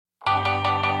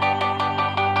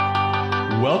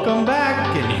Welcome back,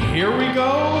 and here we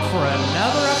go for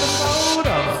another episode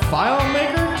of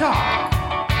FileMaker Talk.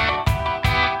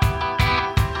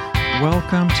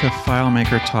 Welcome to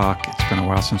FileMaker Talk. It's been a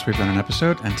while since we've done an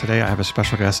episode, and today I have a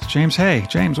special guest, James Hay.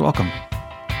 James, welcome.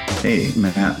 Hey,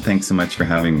 Matt. Thanks so much for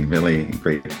having me. Really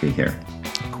great to be here.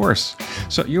 Of course.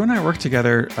 So you and I worked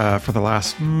together for the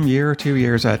last year or 2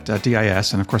 years at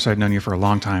DIS, and of course I've known you for a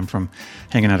long time from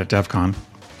hanging out at DevCon.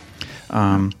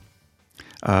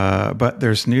 But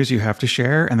there's news you have to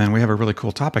share, and then we have a really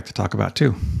cool topic to talk about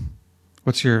too.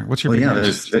 What's your big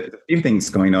news? There's a few things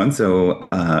going on. So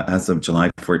as of July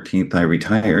 14th, I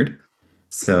retired.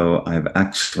 So I've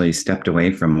actually stepped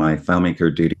away from my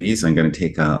FileMaker duties. I'm going to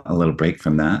take a little break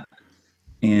from that.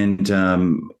 And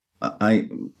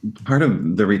part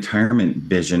of the retirement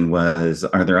vision was,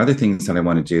 are there other things that I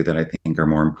want to do that I think are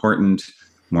more important,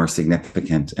 more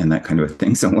significant, and that kind of a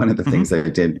thing? So one of the things I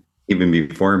did even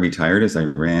before I retired is I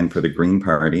ran for the Green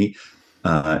Party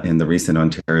in the recent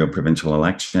Ontario provincial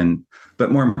election.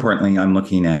 But more importantly, I'm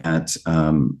looking at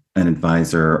an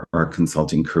advisor or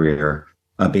consulting career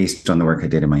based on the work I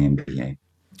did in my MBA.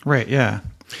 Right, yeah.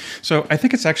 So I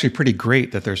think it's actually pretty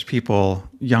great that there's people,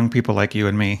 young people like you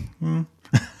and me,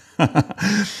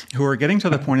 who are getting to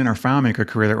the point in our FileMaker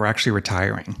career that we're actually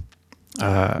retiring.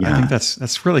 I think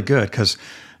that's really good because,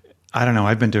 I don't know,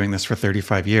 I've been doing this for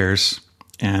 35 years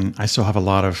and I still have a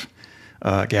lot of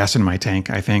gas in my tank,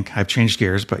 I think. I've changed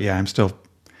gears, but yeah, I'm still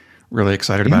really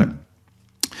excited about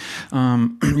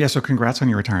it. So congrats on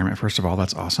your retirement, first of all.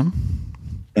 That's awesome.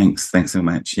 Thanks so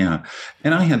much. Yeah.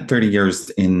 And I had 30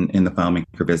 years in the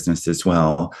FileMaker business as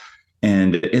well.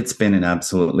 And it's been an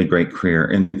absolutely great career.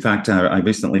 In fact, I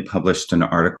recently published an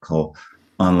article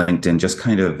on LinkedIn, just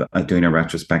kind of doing a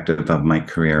retrospective of my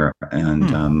career.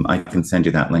 And I can send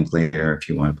you that link later if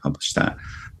you want to publish that.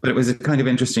 But it was a kind of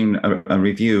interesting a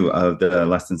review of the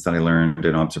lessons that I learned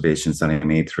and observations that I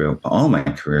made through all my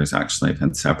careers. Actually, I've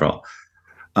had several.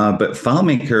 But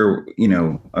FileMaker,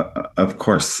 of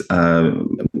course,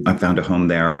 I found a home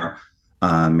there,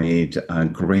 made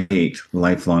great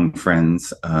lifelong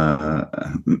friends,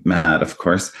 Matt, of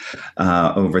course,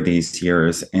 over these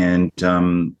years. And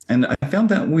I found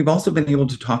that we've also been able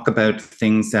to talk about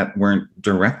things that weren't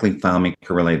directly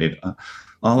FileMaker related.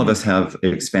 All of us have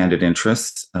expanded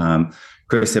interests.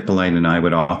 Chris Hippolyte and I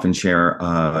would often share,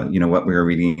 what we were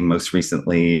reading most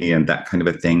recently and that kind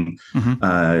of a thing.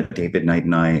 David Knight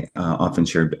and I often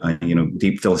shared,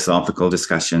 deep philosophical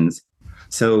discussions.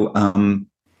 So,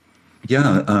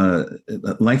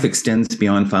 life extends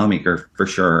beyond FileMaker for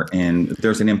sure. And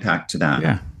there's an impact to that.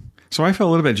 Yeah. So I feel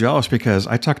a little bit jealous because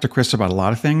I talk to Chris about a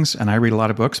lot of things and I read a lot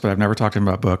of books, but I've never talked to him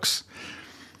about books.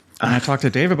 And I talked to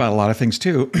Dave about a lot of things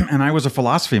too. And I was a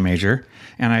philosophy major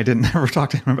and I didn't ever talk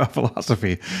to him about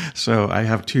philosophy. So I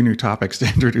have two new topics to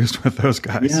introduce with those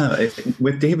guys. Yeah.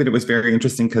 With David, it was very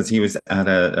interesting because he was at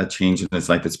a change in his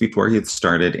life. It's before he had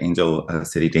started Angel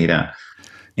City Data.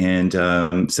 And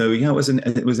it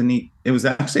was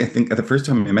actually, I think, the first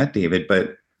time I met David,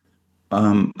 but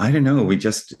I don't know, we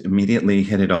just immediately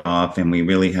hit it off and we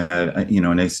really had, a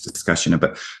nice discussion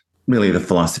about really the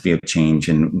philosophy of change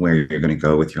and where you're going to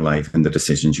go with your life and the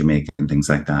decisions you make and things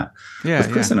like that. Yeah,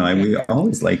 with Chris and I, we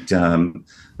always liked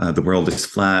The World is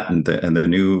Flat and the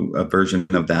new version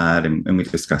of that. And we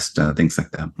discussed things like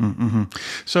that. Mm-hmm.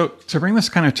 So to bring this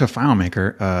kind of to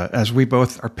FileMaker, as we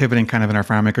both are pivoting kind of in our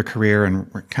FileMaker career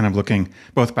and we're kind of looking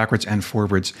both backwards and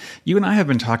forwards, you and I have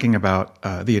been talking about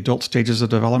the adult stages of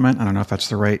development. I don't know if that's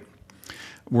the right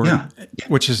word,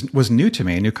 which was new to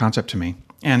me, a new concept to me,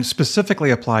 and specifically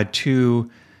applied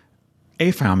to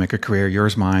a FileMaker career,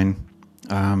 yours, mine.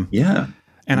 And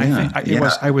I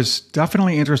think I was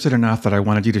definitely interested enough that I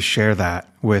wanted you to share that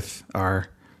with our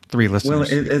three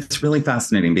listeners. Well, it's really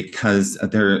fascinating because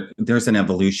there's an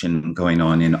evolution going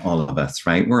on in all of us,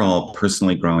 right? We're all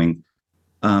personally growing.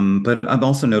 But I've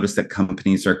also noticed that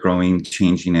companies are growing,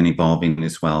 changing, and evolving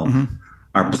as well. Mm-hmm.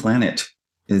 Our planet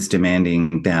is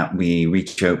demanding that we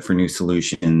reach out for new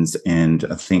solutions and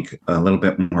think a little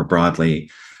bit more broadly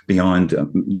beyond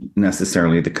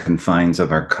necessarily the confines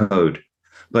of our code.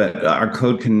 But our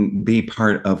code can be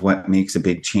part of what makes a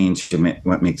big change,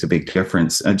 what makes a big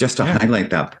difference. Just to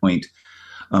highlight that point,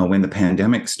 when the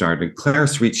pandemic started,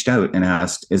 Claris reached out and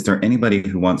asked, is there anybody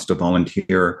who wants to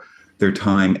volunteer their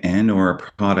time and or a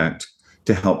product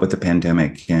to help with the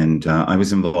pandemic? And I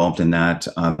was involved in that.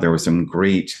 There were some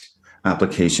great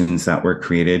applications that were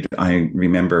created. I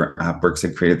remember AppWorks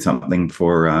had created something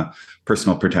for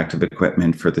personal protective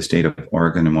equipment for the state of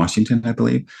Oregon and Washington, I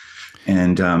believe.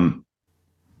 And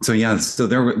So yeah, so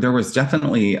there was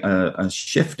definitely a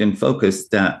shift in focus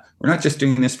that we're not just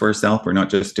doing this for ourselves. We're not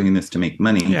just doing this to make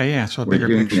money. Yeah, yeah. So a we're bigger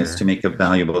doing picture. this to make a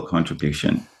valuable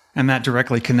contribution. And that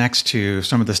directly connects to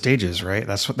some of the stages, right?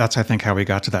 That's I think how we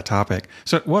got to that topic.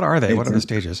 So what are they? What are the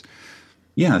stages?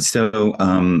 Yeah. So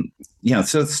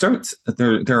so it starts.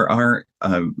 There are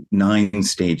 9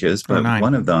 stages, but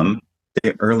one of them,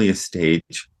 the earliest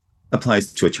stage,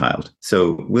 applies to a child.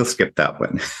 So we'll skip that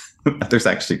one. There's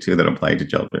actually 2 that apply to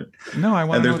children. No, I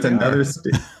want to know. And there's another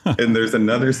stage, and there's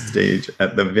another stage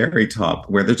at the very top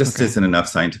where there just isn't enough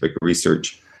scientific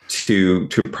research to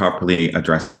properly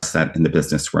address that in the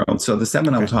business world. So the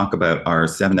 7 I'll talk about are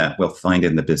 7 that we'll find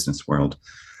in the business world.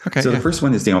 Okay. So the first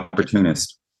one is the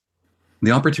opportunist.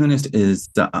 The opportunist is,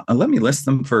 let me list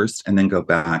them first and then go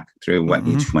back through what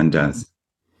each one does.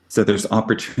 So there's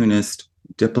opportunist,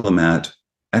 diplomat,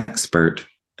 expert,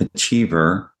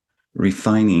 achiever,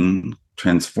 refining,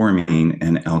 transforming,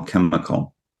 and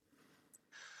alchemical.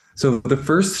 So the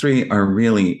first 3 are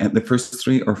really, the first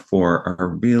 3 or 4 are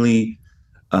really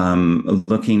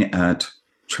looking at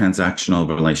transactional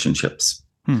relationships.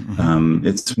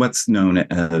 It's what's known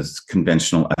as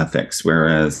conventional ethics,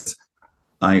 whereas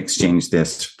I exchange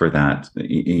this for that.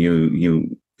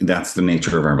 That's the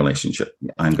nature of our relationship.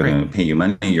 I'm going to pay you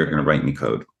money. You're going to write me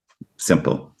code.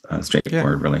 Simple,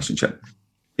 straightforward relationship.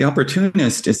 The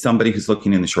opportunist is somebody who's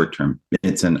looking in the short term.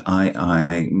 It's an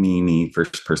I, me,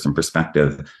 first person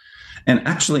perspective. And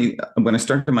actually, when I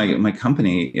started my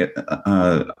company,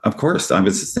 of course, I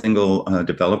was a single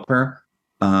developer.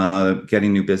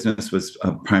 Getting new business was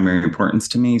of primary importance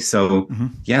to me. So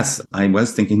yes, I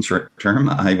was thinking short term.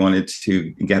 I wanted to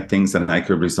get things that I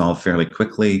could resolve fairly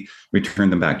quickly,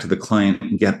 return them back to the client,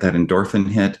 and get that endorphin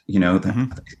hit,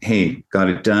 hey, got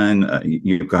it done.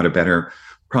 You've got a better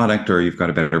product or you've got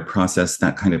a better process,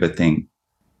 that kind of a thing.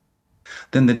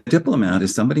 Then the diplomat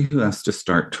is somebody who has to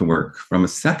start to work from a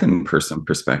second person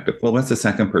perspective. Well, what's a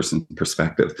second person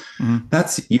perspective?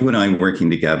 That's you and I working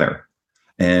together.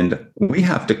 And we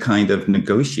have to kind of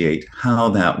negotiate how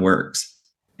that works.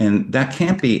 And that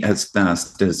can't be as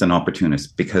fast as an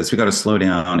opportunist because we got to slow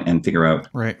down and figure out,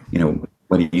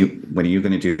 what are you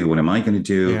going to do? What am I going to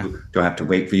do? Yeah. Do I have to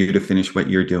wait for you to finish what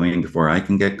you're doing before I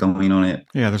can get going on it?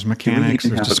 Yeah, there's mechanics,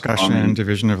 there's discussion,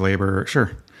 division of labor.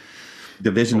 Sure.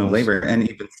 Division of labor and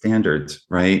even standards,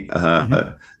 right?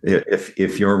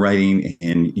 If you're writing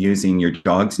and using your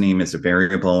dog's name as a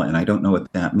variable and I don't know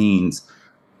what that means,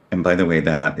 and by the way,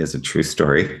 that is a true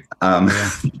story. And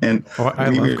I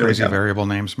love crazy variable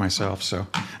names myself, so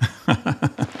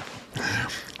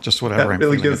just whatever. That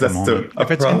really gives us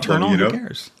if it's internal, who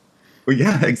cares? Well,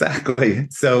 yeah, exactly.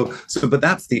 So, but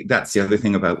that's the other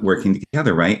thing about working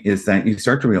together, right? Is that you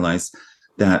start to realize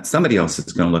that somebody else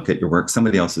is going to look at your work,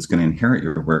 somebody else is going to inherit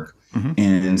your work,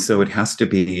 and so it has to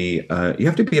be. You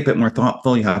have to be a bit more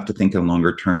thoughtful. You have to think in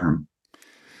longer term.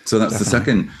 So that's the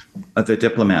second, the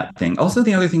diplomat thing. Also,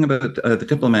 the other thing about the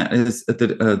diplomat is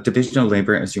the division of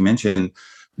labor, as you mentioned,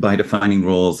 by defining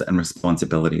roles and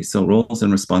responsibilities. So roles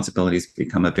and responsibilities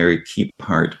become a very key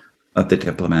part of the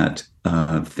diplomat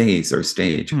phase or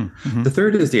stage. The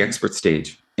third is the expert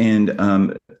stage.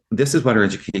 And this is what our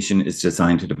education is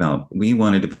designed to develop. We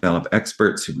want to develop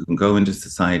experts who can go into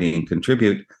society and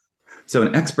contribute. So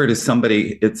an expert is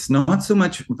somebody, it's not so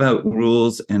much about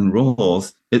rules and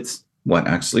roles, it's what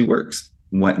actually works.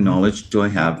 What knowledge do I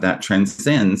have that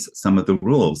transcends some of the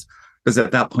rules? Because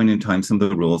at that point in time, some of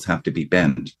the rules have to be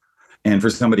bent. And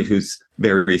for somebody who's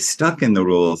very stuck in the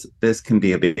rules, this can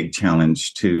be a big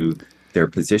challenge to their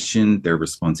position, their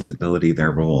responsibility, their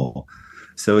role.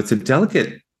 So it's a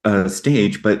delicate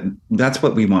stage, but that's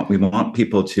what we want. We want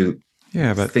people to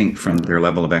think from their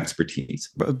level of expertise.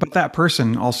 But that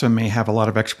person also may have a lot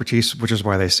of expertise, which is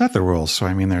why they set the rules. So,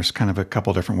 I mean, there's kind of a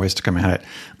couple different ways to come at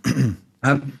it.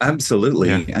 Absolutely.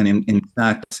 Yeah. And in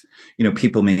fact,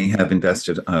 people may have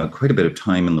invested quite a bit of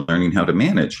time in learning how to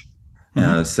manage.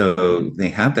 So they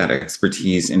have that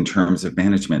expertise in terms of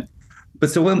management. But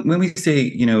so when we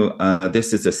say,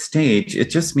 this is a stage, it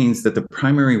just means that the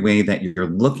primary way that you're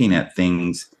looking at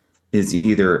things is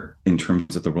either in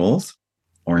terms of the roles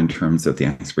or in terms of the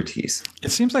expertise.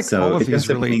 It seems like all of these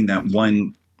really mean that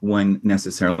one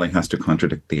necessarily has to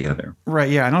contradict the other. Right.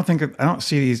 Yeah. I don't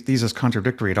see these as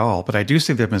contradictory at all, but I do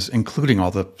see them as including all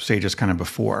the stages kind of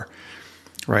before.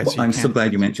 Right. Well, I'm so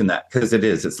glad you mentioned that because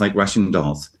it's like Russian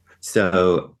dolls.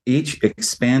 So each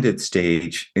expanded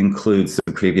stage includes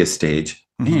the previous stage,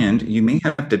 and you may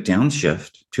have to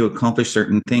downshift to accomplish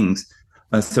certain things.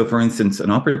 So for instance,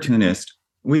 an opportunist,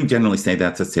 we generally say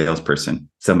that's a salesperson.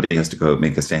 Somebody has to go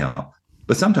make a sale.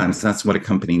 But sometimes that's what a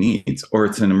company needs, or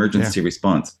it's an emergency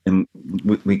response. And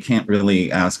we can't really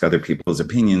ask other people's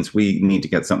opinions. We need to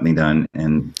get something done.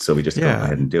 And so we just go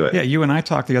ahead and do it. Yeah. You and I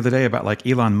talked the other day about like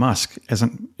Elon Musk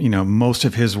isn't, most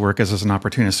of his work is as an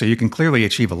opportunist. So you can clearly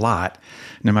achieve a lot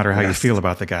no matter how you feel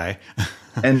about the guy.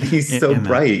 And he's so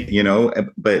bright,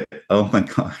 but oh my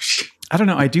gosh. I don't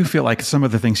know. I do feel like some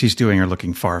of the things he's doing are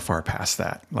looking far, far past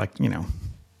that. Like,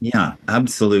 Yeah,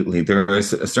 absolutely. There is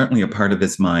certainly a part of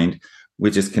his mind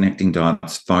which is connecting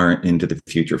dots far into the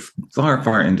future, far,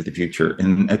 far into the future.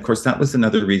 And of course, that was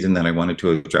another reason that I wanted to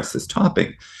address this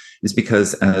topic, is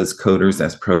because as coders,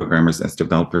 as programmers, as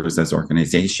developers, as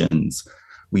organizations,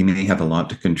 we may have a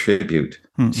lot to contribute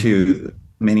to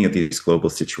many of these global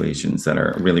situations that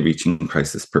are really reaching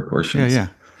crisis proportions. Yeah.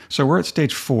 So we're at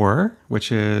stage 4,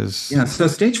 which is... Yeah, so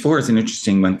stage 4 is an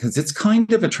interesting one because it's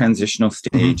kind of a transitional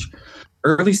stage.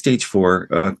 Early stage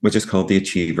 4, which is called the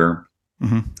achiever,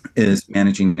 is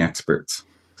managing experts.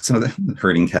 So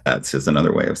herding cats is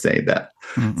another way of saying that.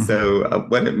 So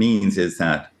what it means is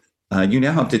that you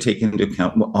now have to take into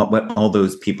account what all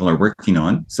those people are working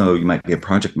on. So you might be a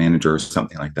project manager or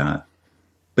something like that.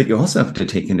 But you also have to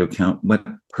take into account what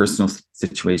personal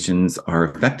situations are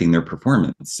affecting their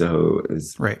performance. So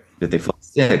did they fall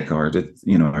sick, or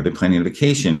are they planning a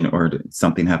vacation, or did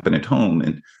something happen at home,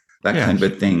 and that kind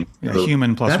of a thing. Yeah, so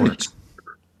human plus work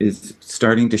is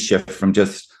starting to shift from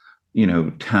just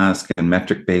task and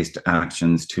metric-based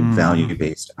actions to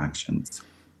value-based actions.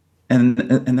 And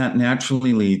that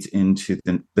naturally leads into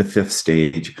the 5th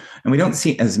stage. And we don't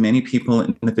see as many people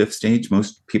in the 5th stage.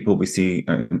 Most people we see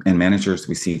and managers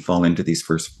we see fall into these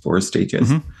first 4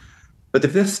 stages. But the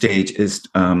 5th stage is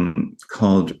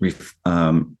called,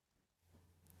 I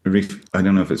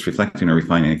don't know if it's reflecting or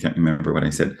refining. I can't remember what I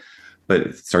said, but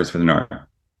it starts with an R.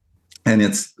 And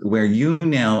it's where you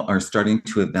now are starting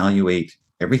to evaluate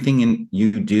everything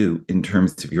you do in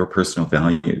terms of your personal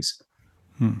values.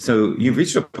 So you've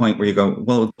reached a point where you go,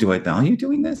 well, do I value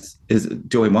doing this?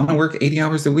 Do I want to work 80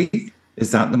 hours a week?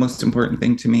 Is that the most important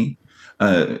thing to me?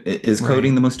 Is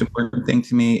coding the most important thing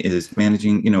to me? Is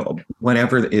managing,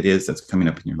 whatever it is that's coming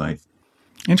up in your life.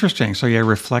 Interesting. So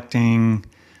reflecting,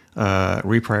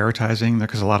 reprioritizing,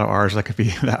 because a lot of R's, that could be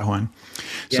that one.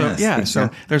 So exactly. So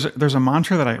there's a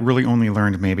mantra that I really only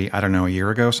learned maybe, I don't know, a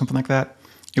year ago, something like that,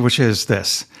 which is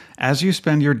this: as you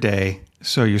spend your day,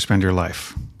 so you spend your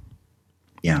life.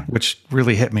 Yeah. Which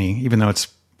really hit me, even though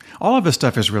all of this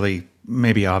stuff is really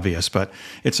maybe obvious, but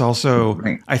it's also,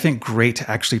 I think, great to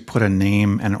actually put a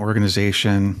name and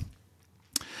organization,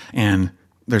 and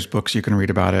there's books you can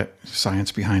read about it,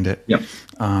 science behind it. Yep.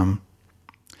 And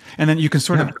then you can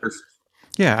sort of,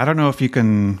 I don't know if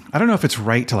it's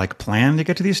right to like plan to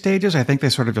get to these stages. I think they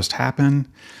sort of just happen.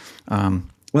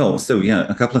 Well, so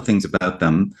a couple of things about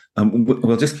them.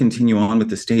 We'll just continue on with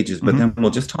the stages, but then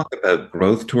we'll just talk about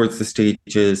growth towards the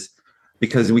stages,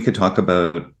 because we could talk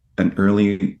about an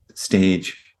early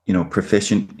stage,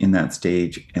 proficient in that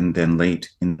stage, and then late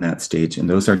in that stage. And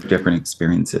those are different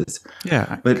experiences.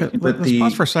 Yeah. But let's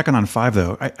pause for a second on 5,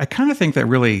 though. I kind of think that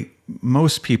really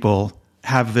most people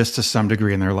have this to some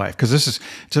degree in their life, because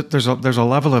there's a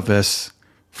level of this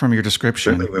from your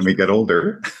description. Certainly when we get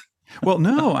older. Well,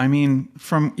 no, I mean,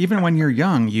 from even when you're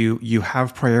young, you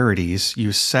have priorities,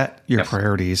 you set your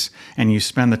priorities, and you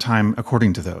spend the time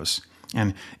according to those.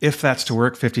 And if that's to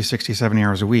work 50, 60, 70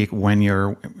 hours a week when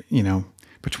you're,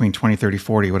 between 20, 30,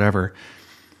 40, whatever,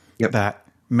 that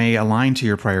may align to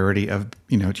your priority of,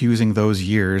 using those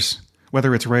years,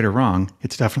 whether it's right or wrong,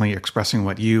 it's definitely expressing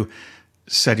what you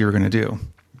said you were going to do.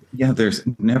 Yeah, there's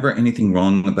never anything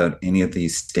wrong about any of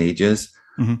these stages.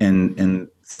 And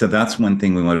so that's one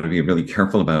thing we want to be really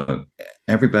careful about.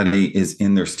 Everybody is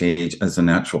in their stage as a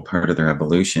natural part of their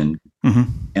evolution.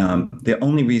 The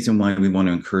only reason why we want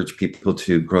to encourage people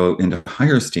to grow into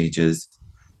higher stages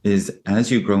is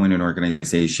as you grow in an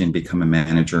organization, become a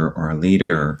manager or a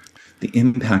leader, the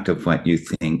impact of what you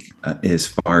think is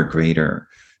far greater.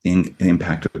 The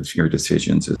impact of your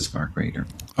decisions is far greater.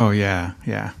 Oh, yeah.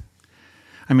 Yeah.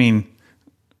 I mean,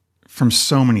 from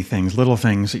so many things, little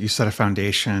things that you set a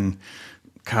foundation.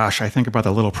 Gosh, I think about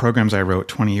the little programs I wrote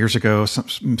 20 years ago.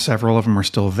 Several of them are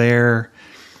still there.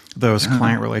 Those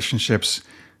client relationships,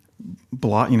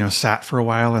 sat for a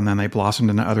while and then they blossomed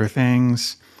into other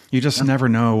things. You just never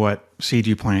know what seed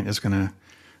you plant is going to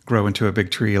grow into a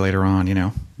big tree later on,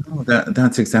 Oh,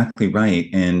 that's exactly right.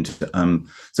 And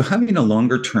so having a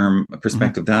longer term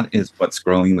perspective, that is what's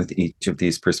growing with each of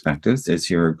these perspectives, is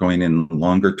you're going in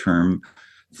longer term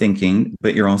thinking,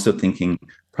 but you're also thinking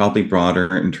probably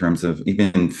broader in terms of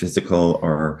even physical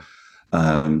or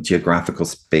geographical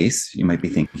space. You might be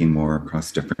thinking more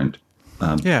across different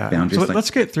boundaries. So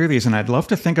let's get through these, and I'd love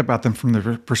to think about them from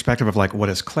the perspective of like, what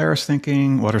is Claris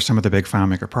thinking? What are some of the big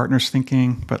FileMaker partners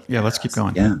thinking? But let's keep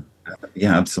going.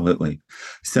 Yeah, absolutely.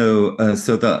 So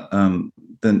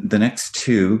the next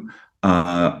two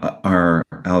are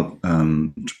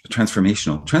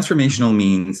transformational. Transformational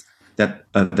means that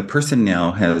the person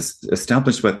now has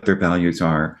established what their values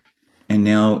are, and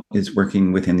now is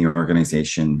working within the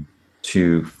organization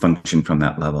to function from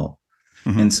that level.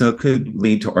 Mm-hmm. And so it could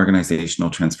lead to organizational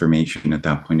transformation at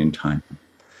that point in time.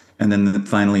 And then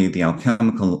finally, the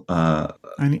alchemical. I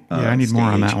need stage.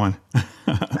 more on that one.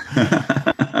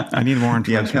 I need more on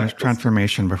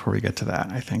transformation before we get to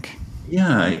that, I think.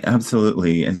 Yeah,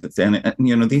 absolutely. And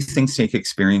these things take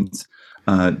experience.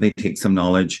 They take some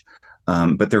knowledge,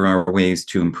 but there are ways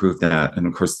to improve that. And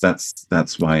of course,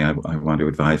 that's why I want to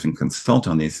advise and consult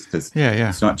on these, because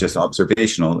it's not just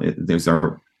observational. There's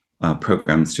our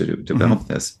programs to develop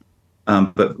this.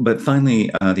 But finally,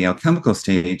 the alchemical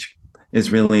stage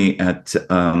is really at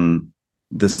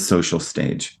the social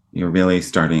stage. You're really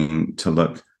starting to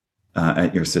look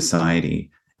at your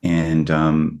society and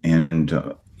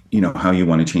how you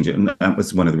want to change it. And that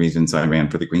was one of the reasons I ran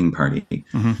for the Green Party,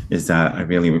 is that I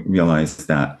really realized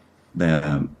that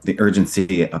the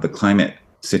urgency of the climate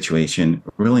situation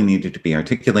really needed to be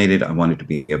articulated. I wanted to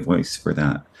be a voice for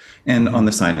that. And on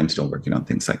the side, I'm still working on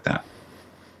things like that.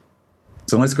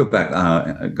 So let's go back.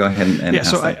 Go ahead and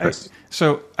ask that question.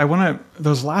 So I want to,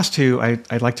 those last two,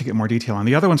 I'd like to get more detail on.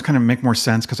 The other ones kind of make more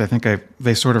sense because I think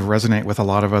they sort of resonate with a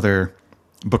lot of other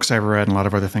books I've read and a lot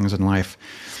of other things in life.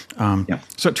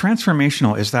 So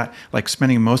transformational, is that like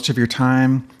spending most of your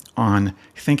time on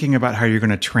thinking about how you're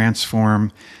going to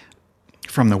transform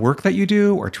from the work that you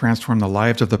do, or transform the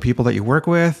lives of the people that you work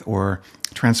with, or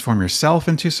transform yourself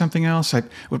into something else?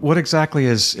 What exactly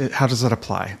how does that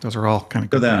apply? Those are all kind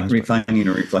of good things. Refining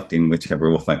or reflecting, whichever,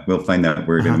 we'll find that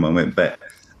word in a moment. But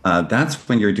that's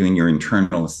when you're doing your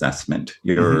internal assessment.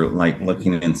 You're like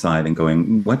looking inside and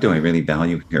going, what do I really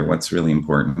value here? What's really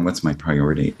important? What's my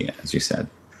priority, as you said?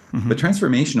 But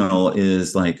transformational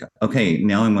is like, okay,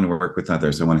 now I want to work with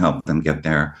others. I want to help them get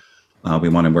there. We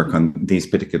want to work on these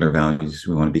particular values.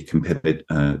 We want to be committed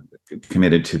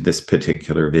to this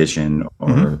particular vision,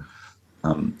 or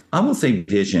I will say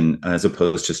vision as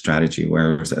opposed to strategy,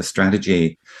 whereas a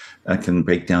strategy can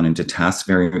break down into tasks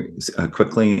very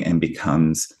quickly and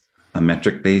becomes a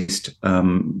metric-based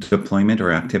deployment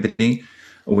or activity,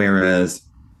 whereas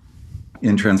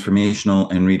in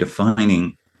transformational and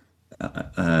redefining,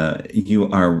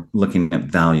 you are looking at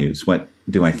values. What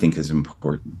do I think is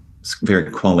important? It's very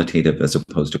qualitative as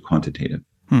opposed to quantitative.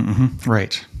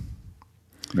 Right.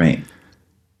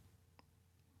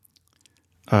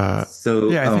 I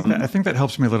think that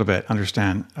helps me a little bit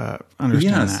understand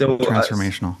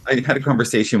transformational. I had a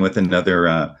conversation with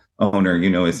another owner.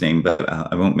 You know his name, but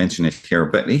I won't mention it here.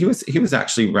 But he was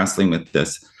actually wrestling with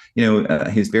this.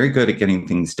 He's very good at getting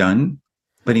things done,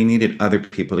 but he needed other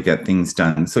people to get things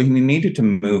done. So he needed to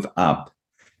move up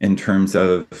in terms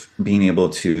of being able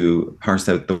to parse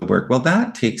out the work. Well,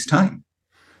 that takes time.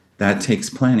 That takes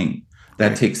planning.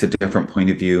 That takes a different point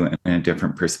of view and a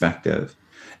different perspective.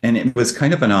 And it was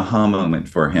kind of an aha moment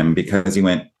for him, because he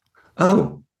went,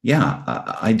 oh, yeah,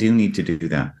 I do need to do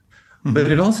that.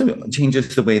 But it also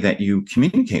changes the way that you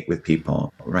communicate with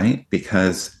people, right?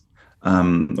 Because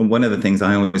one of the things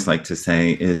I always like to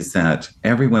say is that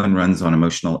everyone runs on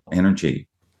emotional energy.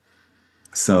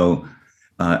 So,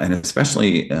 and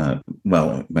especially,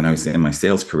 when I was in my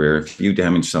sales career, if you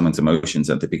damage someone's emotions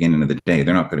at the beginning of the day,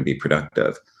 they're not going to be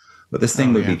productive. But this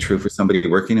thing would be true for somebody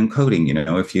working in coding.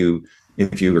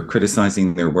 If you were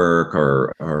criticizing their work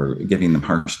or giving them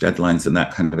harsh deadlines and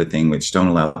that kind of a thing, which don't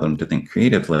allow them to think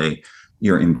creatively,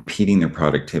 you're impeding their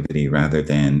productivity rather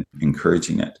than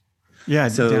encouraging it. Yeah,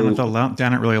 so down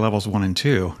at really levels 1 and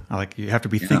 2. Like you have to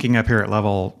be thinking up here at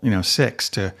level 6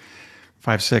 to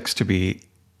 5-6 to be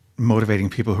motivating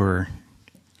people who are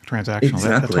transactional.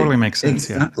 Exactly. That totally makes sense.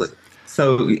 Exactly. Yeah.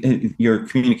 So your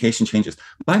communication changes.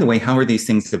 By the way, how are these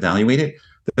things evaluated?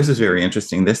 This is very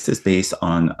interesting. This is based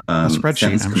on a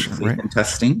spreadsheet, I'm sure, right?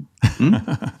 Testing.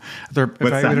 They're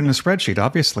evaluated in a spreadsheet,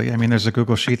 obviously. I mean, there's a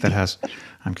Google sheet that has.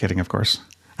 I'm kidding, of course.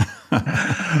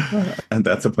 And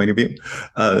that's a point of view.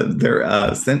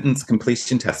 They're sentence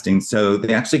completion testing. So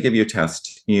they actually give you a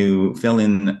test. You fill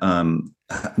in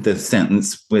the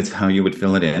sentence with how you would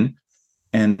fill it in,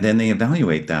 and then they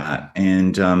evaluate that.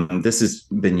 And this has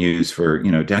been used for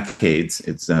decades.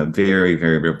 It's very,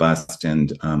 very robust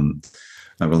and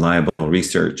reliable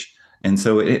research. And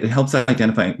so it helps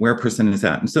identify where a person is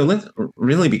at. And so let's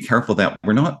really be careful that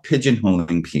we're not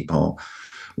pigeonholing people.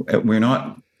 We're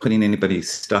not putting anybody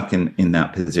stuck in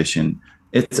that position.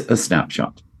 It's a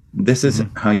snapshot. This is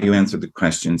how you answer the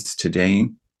questions today.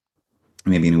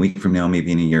 Maybe in a week from now,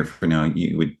 maybe in a year from now,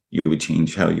 you would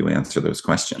change how you answer those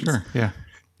questions. Sure. Yeah.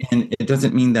 And it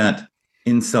doesn't mean that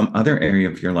in some other area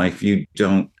of your life you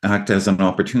don't act as an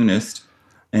opportunist,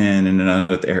 and in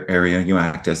another area you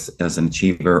act as an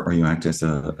achiever, or you act as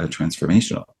a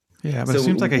transformational. Yeah, but it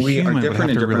seems like we human are different in would have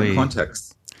to different really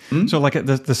contexts. So like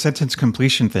the sentence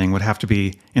completion thing would have to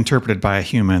be interpreted by a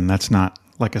human. That's not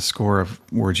like a score of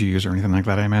words you use or anything like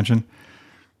that, I imagine.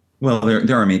 Well,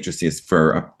 there are matrices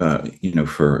for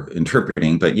for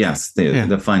interpreting, but yes,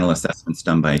 the final assessment's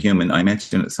done by a human. I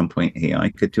mentioned at some point AI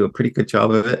could do a pretty good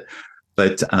job of it,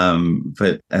 but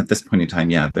at this point in time,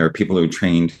 yeah, there are people who are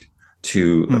trained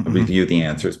to review the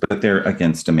answers, but they're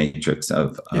against a matrix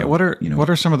of what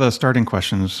are some of the starting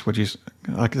questions? Would you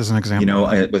like as an example?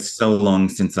 It was so long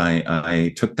since I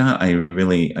took that. I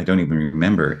don't even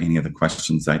remember any of the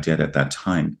questions I did at that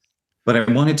time. But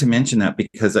I wanted to mention that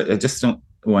because I just don't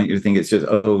want you to think it's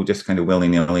just kind of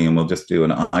willy-nilly and we'll just do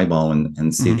an eyeball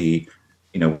and see,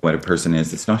 what a person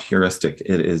is. It's not heuristic.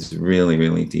 It is really,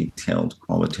 really detailed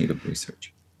qualitative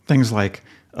research. Things like,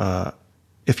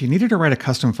 if you needed to write a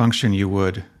custom function, you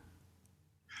would.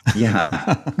 Yeah.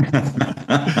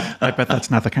 I bet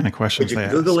that's not the kind of questions they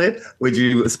ask. Would you Google it? Would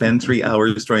you spend 3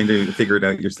 hours trying to figure it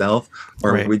out yourself?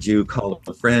 Or would you call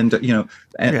a friend?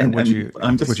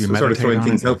 I'm just sort of throwing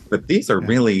things out, but these are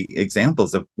really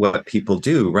examples of what people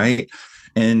do, right?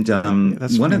 And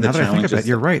that's one of the challenges. I think of it,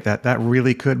 you're right. That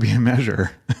really could be a measure.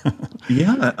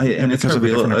 And it's a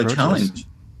real challenge.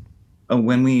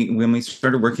 When we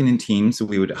started working in teams,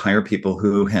 we would hire people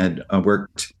who had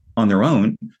worked on their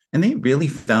own, and they really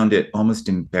found it almost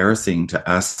embarrassing to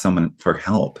ask someone for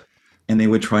help. And they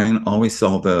would try and always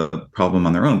solve the problem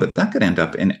on their own, but that could end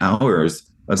up in hours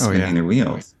of spinning their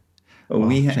wheels. Well,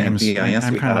 we at DIS,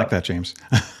 I'm kind of like that, James.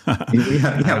 we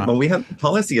have a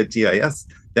policy at DIS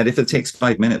that if it takes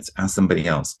 5 minutes, ask somebody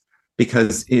else.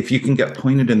 Because if you can get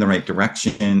pointed in the right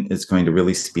direction, it's going to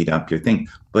really speed up your thing.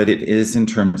 But it is in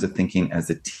terms of thinking as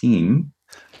a team,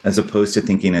 as opposed to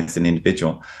thinking as an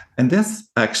individual. And this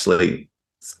actually,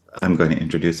 I'm going to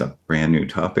introduce a brand new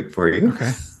topic for you.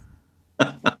 Okay.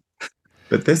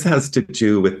 But this has to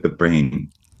do with the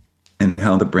brain and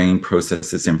how the brain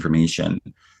processes information.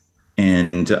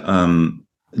 And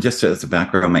just as a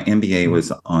background, my MBA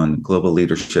was on global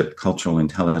leadership, cultural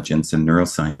intelligence, and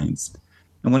neuroscience.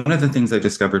 And one of the things I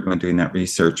discovered when doing that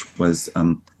research was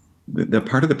the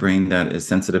part of the brain that is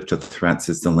sensitive to threats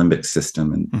is the limbic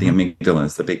system, and the amygdala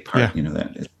is the big part,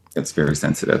 that it's very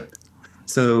sensitive.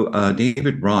 So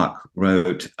David Rock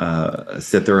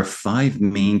said there are 5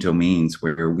 main domains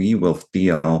where we will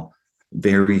feel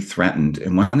very threatened.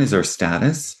 And one is our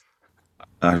status,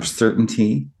 our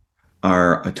certainty,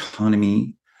 our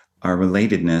autonomy, our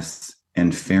relatedness,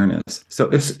 and fairness.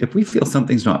 So if we feel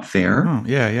something's not fair,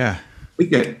 we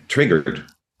get triggered,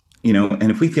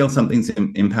 and if we feel something's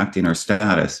impacting our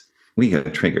status, we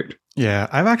get triggered. Yeah,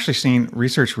 I've actually seen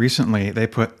research recently. They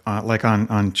put on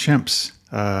chimps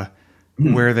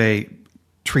where they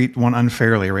treat one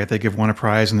unfairly, right? They give one a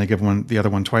prize and they give the other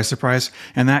one twice the prize.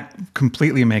 And that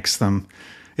completely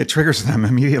it triggers them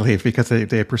immediately because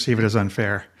they perceive it as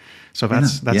unfair. So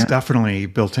that's definitely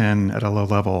built in at a low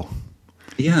level.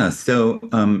 Yeah. So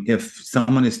if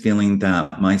someone is feeling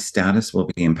that my status will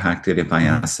be impacted if I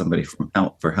ask somebody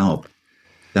for help,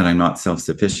 that I'm not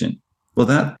self-sufficient. Well,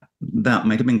 that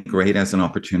might have been great as an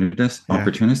opportunist,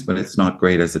 but it's not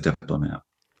great as a diplomat.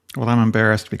 Well, I'm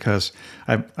embarrassed because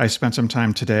I spent some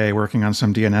time today working on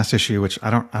some DNS issue, which I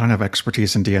don't have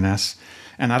expertise in DNS,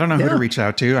 and I don't know who to reach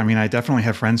out to. I mean, I definitely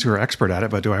have friends who are expert at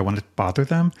it, but do I want to bother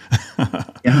them?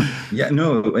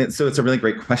 No. So it's a really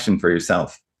great question for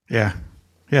yourself. Yeah,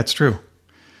 it's true.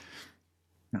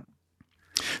 Yeah.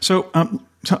 So,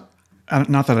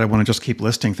 not that I want to just keep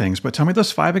listing things, but tell me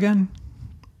those 5 again.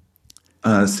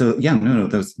 Those are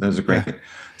great. Yeah.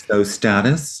 So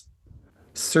status,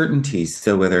 certainty,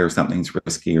 so whether something's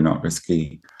risky or not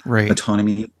risky. Right.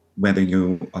 Autonomy, whether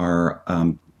you are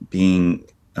being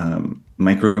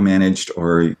micromanaged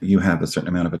or you have a certain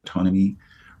amount of autonomy.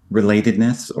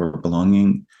 Relatedness or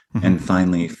belonging, and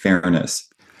finally fairness.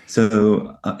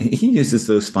 So he uses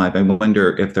those 5. I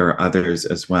wonder if there are others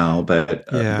as well, but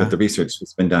the research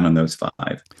has been done on those 5.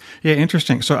 Yeah,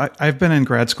 interesting. So I've been in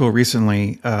grad school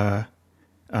recently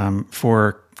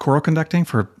for choral conducting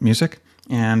for music.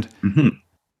 And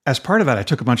as part of that, I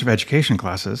took a bunch of education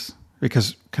classes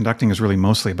because conducting is really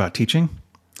mostly about teaching,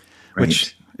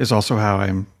 which is also how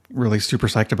I'm really super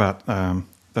psyched about the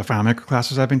FileMaker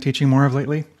classes I've been teaching more of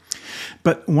lately.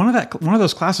 But one of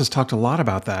those classes talked a lot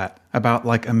about that, about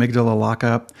like amygdala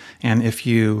lockup, and if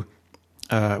you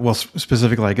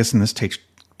specifically, I guess in this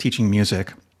teaching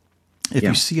music, if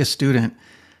you see a student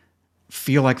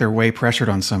feel like they're way pressured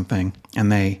on something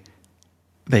and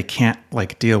they can't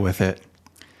like deal with it,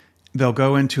 they'll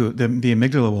go into the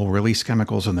amygdala will release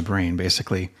chemicals in the brain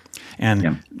basically,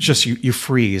 and just you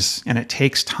freeze, and it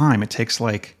takes time. It takes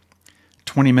like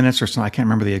 20 minutes or so. I can't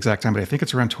remember the exact time, but I think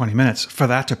it's around 20 minutes for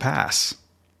that to pass.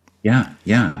 Yeah.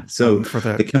 So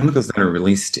the chemicals that are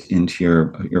released into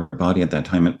your body at that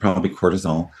time, and probably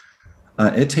cortisol,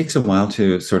 it takes a while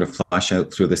to sort of flush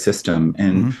out through the system.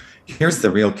 And here's the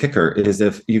real kicker is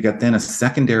if you get then a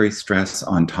secondary stress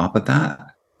on top of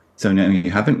that. So now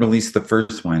you haven't released the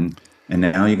first one, and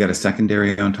now you got a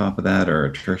secondary on top of that, or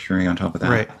a tertiary on top of that.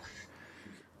 Right.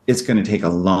 It's going to take a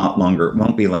lot longer. It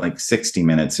won't be like 60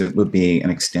 minutes. It would be an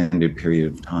extended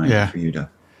period of time for you to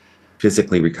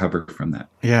physically recover from that.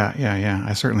 Yeah.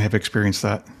 I certainly have experienced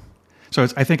that. So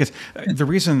I think it's the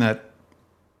reason that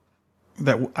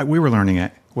we were learning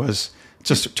it was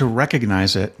just to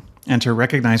recognize it, and to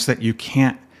recognize that you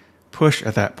can't push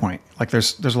at that point. Like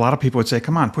there's a lot of people would say,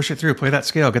 come on, push it through, play that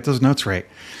scale, get those notes right.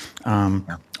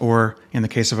 Or in the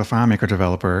case of a FileMaker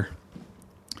developer,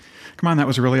 come on, that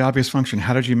was a really obvious function.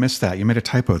 How did you miss that? You made a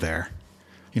typo there.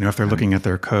 If they're looking at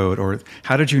their code, or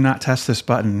how did you not test this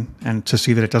button and to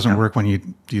see that it doesn't work when you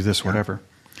do this, whatever.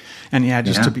 And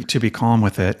just to be calm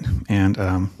with it. And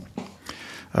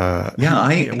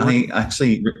I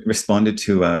actually responded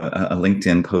to a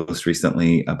LinkedIn post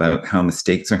recently about how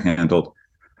mistakes are handled.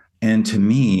 And to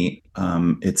me,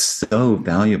 it's so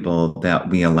valuable that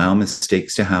we allow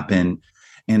mistakes to happen,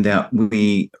 and that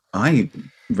I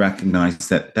recognize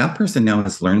that person now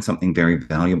has learned something very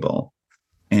valuable,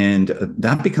 and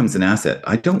that becomes an asset.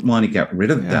 I don't want to get rid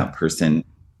of that person.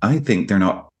 I think they're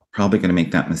not probably going to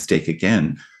make that mistake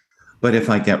again. But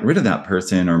if I get rid of that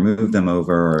person or move them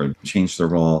over or change their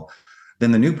role,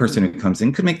 then the new person who comes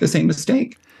in could make the same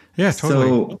mistake. Yeah, totally.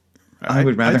 So I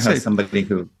would rather have somebody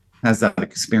who has that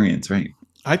experience, right?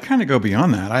 I'd kind of go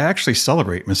beyond that. I actually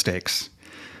celebrate mistakes.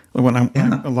 When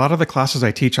a lot of the classes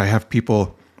I teach, I have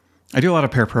people. I do a lot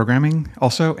of pair programming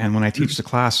also, and when I teach the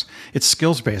class, it's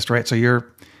skills based, right? So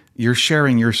you're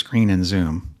sharing your screen in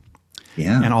Zoom,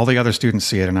 and all the other students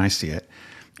see it, and I see it,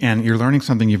 and you're learning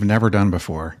something you've never done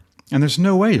before, and there's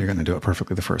no way you're going to do it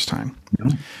perfectly the first time.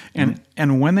 No.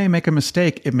 And when they make a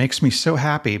mistake, it makes me so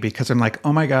happy, because I'm like,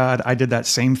 oh my God, I did that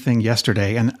same thing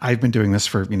yesterday, and I've been doing this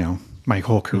for my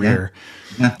whole career,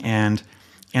 and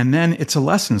then it's a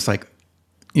lesson. It's like,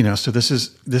 so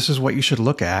this is what you should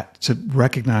look at to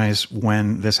recognize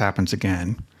when this happens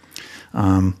again.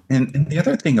 And the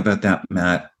other thing about that,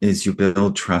 Matt, is you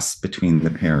build trust between the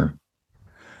pair.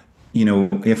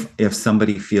 If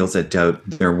somebody feels a doubt,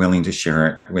 they're willing to share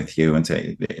it with you and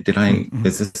say,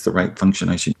 is this the right function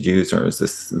I should use, or is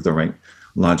this the right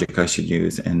logic I should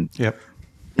use? And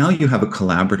now you have a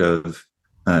collaborative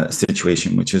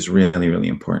situation, which is really, really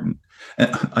important.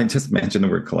 I just mentioned the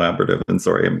word collaborative, and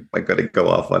sorry, I got to go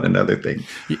off on another thing.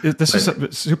 This is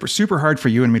super, super hard for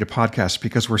you and me to podcast,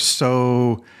 because we're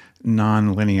so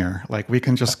non-linear. Like we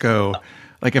can just go,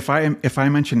 like if I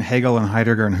mention Hegel and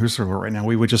Heidegger and Husserl right now,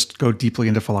 we would just go deeply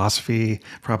into philosophy,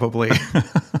 probably.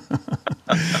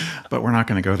 But we're not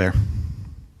going to go there.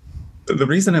 The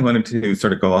reason I wanted to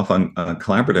sort of go off on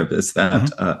collaborative is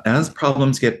that as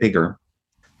problems get bigger,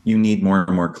 you need more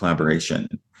and more collaboration.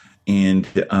 And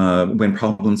when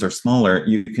problems are smaller,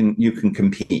 you can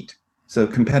compete. So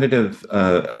competitive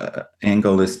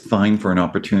angle is fine for an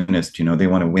opportunist. They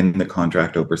want to win the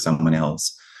contract over someone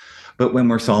else. But when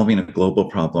we're solving a global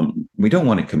problem, we don't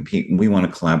want to compete. We want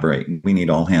to collaborate. We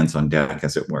need all hands on deck,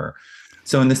 as it were.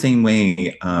 So in the same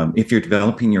way, if you're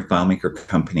developing your FileMaker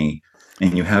company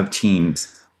and you have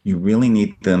teams, you really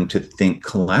need them to think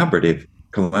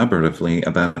collaboratively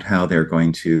about how they're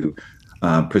going to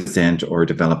present or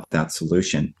develop that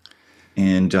solution.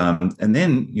 And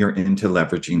then you're into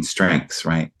leveraging strengths,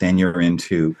 right? Then you're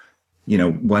into,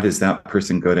 what is that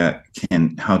person good at?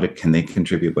 Can they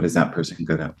contribute? What is that person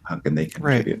good at? How can they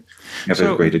contribute? Right. You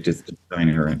have a great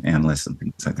designer and analyst and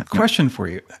things like that. Question for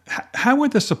you. How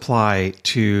would this apply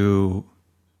to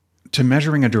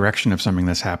measuring a direction of something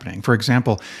that's happening? For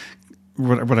example,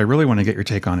 what I really want to get your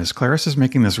take on is Claris is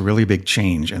making this really big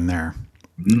change in their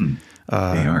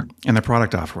they are. In the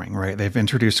product offering, right? They've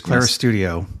introduced Claris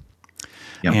Studio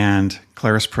and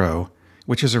Claris Pro,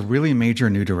 which is a really major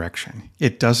new direction.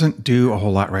 It doesn't do a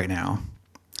whole lot right now.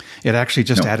 It actually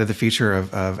just added the feature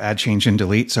of add, change, and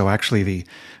delete. So actually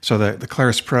the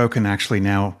Claris Pro can actually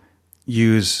now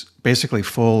use basically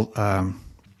full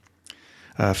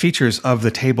features of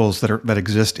the tables that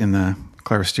exist in the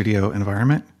Claris Studio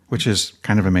environment, which is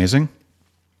kind of amazing.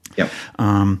 Yep.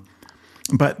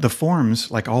 But the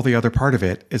forms, like all the other part of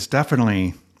it, is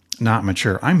definitely not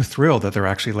mature. I'm thrilled that they're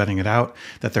actually letting it out,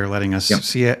 that they're letting us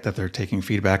see it, that they're taking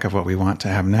feedback of what we want to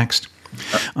have next.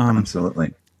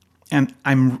 Absolutely. And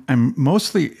I'm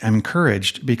mostly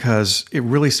encouraged because it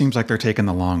really seems like they're taking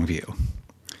the long view.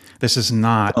 This is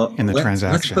not in the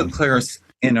transaction. Let's put Claris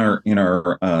in our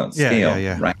scale.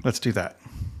 Yeah. Right. Let's do that.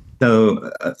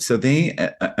 So they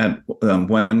at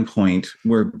one point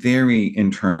were very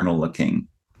internal looking.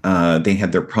 They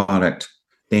had their product,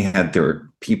 they had their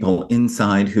people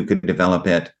inside who could develop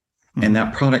it, and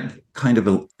that product kind of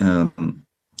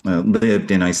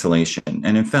lived in isolation.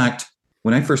 And in fact,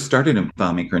 when I first started in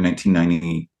FileMaker in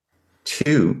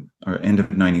 1992 or end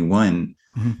of 91,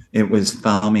 it was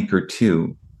FileMaker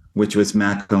 2, which was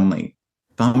Mac only.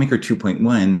 FileMaker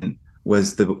 2.1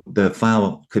 was the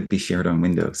file could be shared on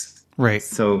Windows. Right.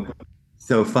 So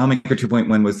FileMaker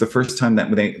 2.1 was the first time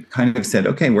that they kind of said,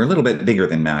 okay, we're a little bit bigger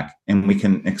than Mac and we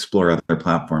can explore other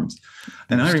platforms.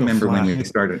 And I remember when we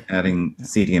started adding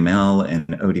CDML and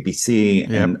ODBC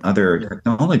and other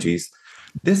technologies,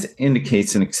 this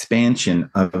indicates an expansion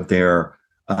of their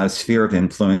sphere of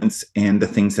influence and the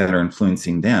things that are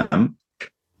influencing them.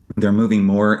 They're moving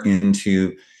more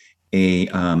into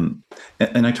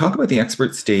and I talk about the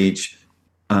expert stage,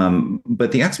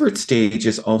 but the expert stage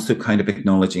is also kind of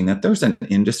acknowledging that there's an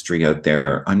industry out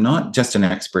there. I'm not just an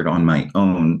expert on my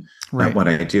own at what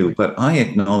I do, but I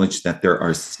acknowledge that there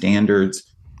are standards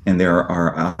and there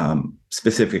are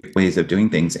specific ways of doing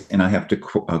things, and I have to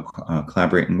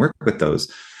collaborate and work with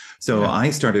those. So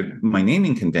I started my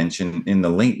naming convention in the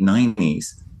late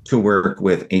 90s to work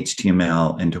with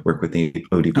HTML and to work with the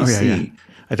ODBC.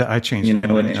 I changed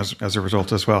as a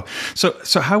result as well.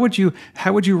 So how would you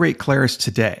rate Claris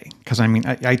today? Because I mean,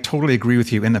 I totally agree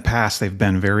with you. In the past, they've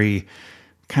been very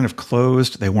kind of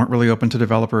closed. They weren't really open to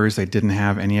developers. They didn't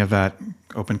have any of that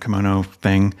open kimono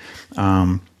thing,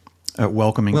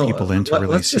 welcoming people in to really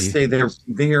let's see. Just say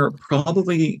they're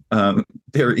probably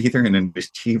they're either in an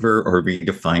achiever or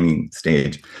redefining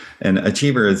stage. And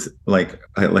achiever is like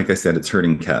I said, it's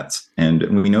herding cats,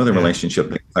 and we know the relationship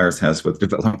that Claris has with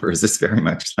developers is very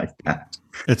much like that.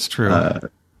 It's true.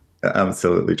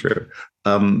 Absolutely true.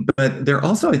 But they're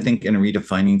also, I think, in a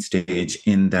redefining stage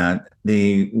in that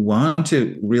they want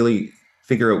to really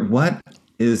figure out what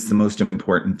is the most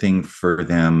important thing for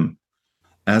them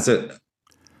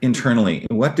internally.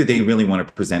 What do they really want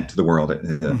to present to the world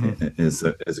is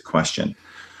a question.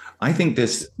 I think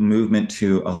this movement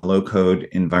to a low-code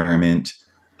environment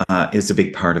is a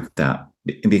big part of that,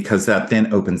 because that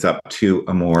then opens up to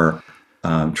a more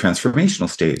transformational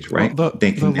stage, right? Well,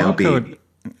 they can now be.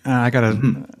 I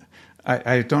gotta.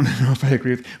 I don't know if I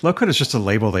agree with low-code. Is just a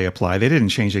label they apply. They didn't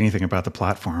change anything about the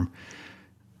platform.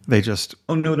 They just.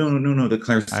 Oh no! The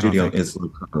Claris Studio is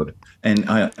low-code, and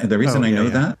the reason I know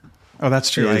that. Oh, that's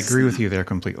true. I agree with you there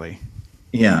completely.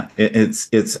 Yeah,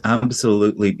 it's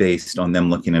absolutely based on them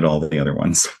looking at all the other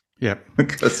ones. Yep.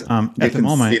 Because at the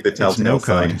moment, there's no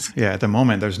code. signs. Yeah, at the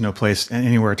moment, there's no place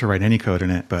anywhere to write any code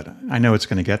in it, but I know it's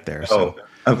going to get there. So.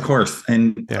 Oh, of course.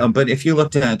 And but if you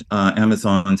looked at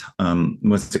Amazon's,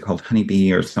 what's it called,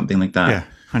 Honeybee or something like that? Yeah,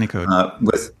 Honeycode.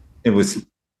 It was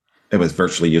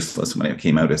virtually useless when it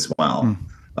came out as well.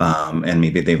 And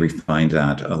maybe they refined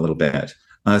that a little bit.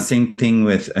 Same thing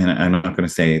with, and I'm not going to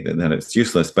say that it's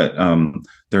useless, but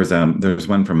there's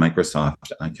one from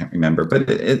Microsoft. I can't remember, but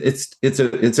it's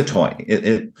a toy.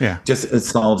 It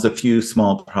solves a few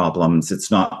small problems.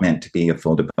 It's not meant to be a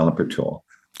full developer tool.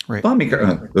 Right.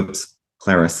 FileMaker.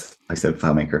 Claris. I said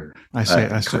FileMaker. I say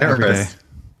every day.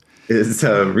 Is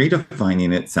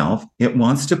redefining itself. It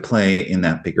wants to play in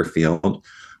that bigger field,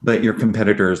 but your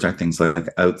competitors are things like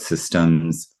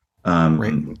OutSystems.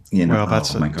 Well,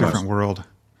 that's a different world.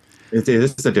 It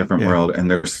is a different world, and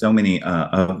there's so many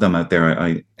of them out there.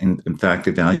 I, in fact,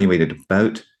 evaluated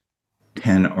about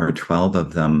 10 or 12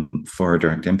 of them for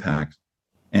Direct Impact,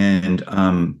 and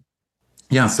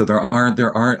so there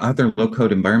are other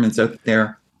low-code environments out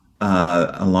there.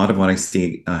 A lot of what I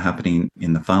see happening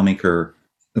in the FileMaker,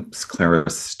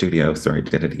 Claris Studio, sorry,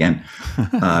 did it again,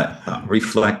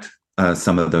 reflect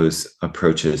some of those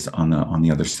approaches on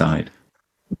the other side.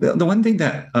 The one thing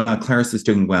that Claris is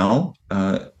doing well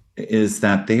is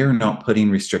that they are not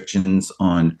putting restrictions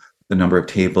on the number of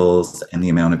tables and the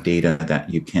amount of data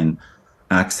that you can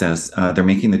access. They're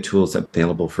making the tools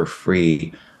available for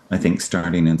free, I think,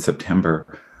 starting in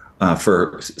September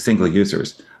for single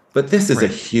users. But this is a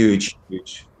huge,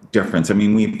 huge difference. I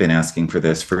mean, we've been asking for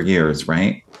this for years,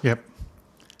 right? Yep.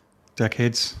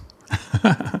 Decades.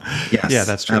 Yes. Yeah,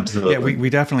 that's true. Absolutely. Yeah, we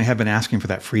definitely have been asking for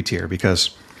that free tier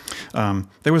because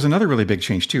there was another really big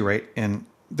change too, right? And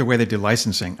the way they did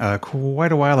licensing.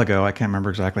 Quite a while ago, I can't remember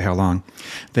exactly how long,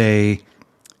 they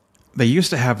used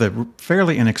to have the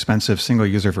fairly inexpensive single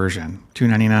user version,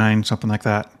 $2.99, something like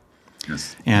that.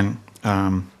 Yes. And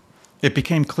it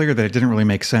became clear that it didn't really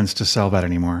make sense to sell that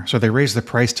anymore. So they raised the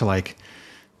price to like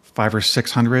 $500 or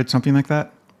 $600, something like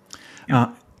that.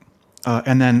 Yeah.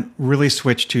 And then really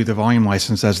switched to the volume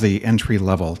license as the entry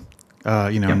level.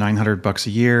 $900 a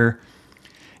year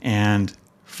and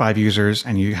 5 users,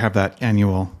 and you have that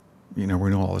annual,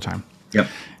 renewal all the time. Yep.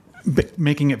 But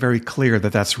making it very clear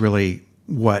that that's really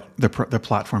what the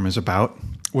platform is about,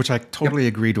 which I totally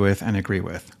agreed with and agree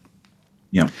with.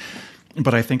 Yeah.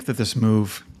 But I think that this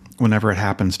move, whenever it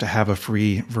happens, to have a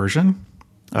free version,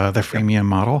 the freemium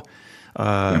model,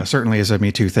 certainly is a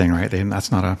Me Too thing, right?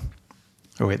 That's not a...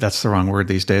 Oh wait, that's the wrong word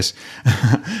these days.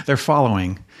 They're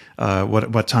following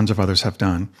what tons of others have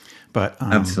done, but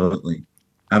absolutely.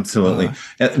 Let's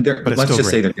just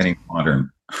say they're getting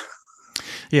modern.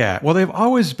 Yeah, well, they've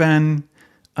always been.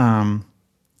 I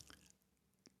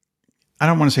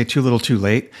don't want to say too little, too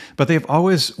late, but they've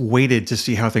always waited to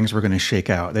see how things were going to shake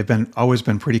out. They've always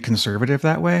been pretty conservative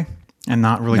that way, and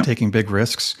not really taking big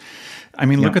risks. I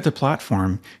mean, look at the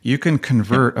platform. You can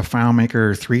convert a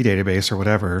FileMaker 3 database or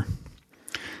whatever.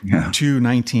 To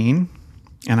 19,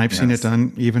 and I've seen it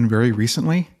done even very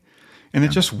recently, and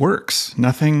it just works.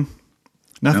 Nothing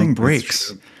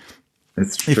breaks.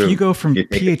 It's true. If you go from you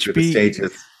take PHP it through the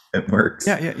stages, it works.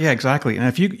 Yeah, exactly. And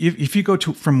if you go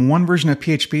from one version of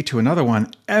PHP to another one,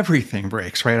 everything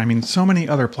breaks, right? I mean, so many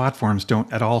other platforms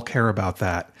don't at all care about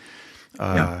that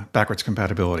backwards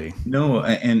compatibility. No,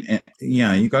 and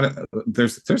you got to.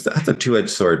 That's a two-edged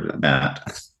sword,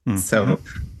 Matt. Mm-hmm. So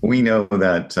we know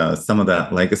that some of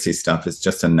that legacy stuff is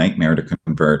just a nightmare to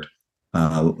convert,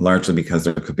 largely because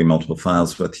there could be multiple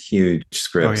files with huge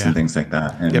scripts and things like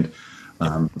that. And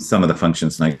some of the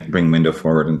functions like bring window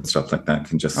forward and stuff like that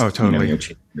can just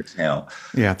cheat your tail.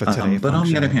 Yeah, the today but on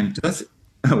the other hand,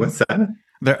 what's that?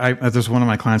 There's one of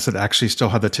my clients that actually still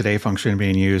had the today function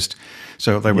being used.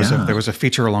 So there was a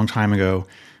feature a long time ago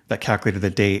that calculated the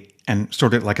date and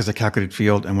stored it like as a calculated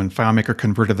field. And when FileMaker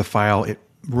converted the file, it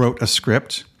wrote a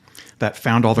script that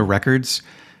found all the records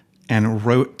and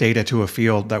wrote data to a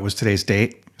field that was today's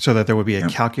date, so that there would be a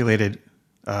calculated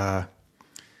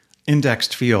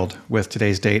indexed field with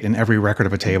today's date in every record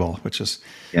of a table, which is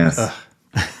and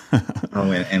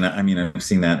I mean, I've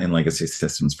seen that in legacy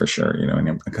systems for sure, and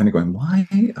I'm kind of going, why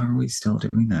are we still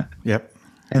doing that? Yep.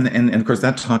 And of course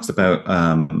that talks about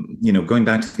going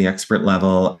back to the expert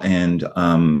level and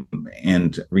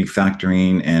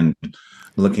refactoring and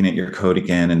looking at your code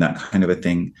again and that kind of a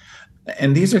thing.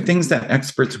 And these are things that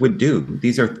experts would do.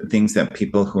 These are things that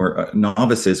people who are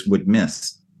novices would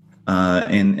miss.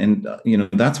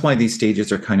 That's why these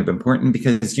stages are kind of important,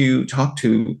 because you talk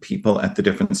to people at the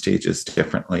different stages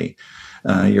differently.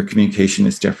 Your communication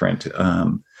is different.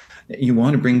 You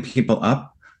want to bring people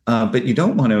up, but you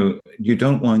don't want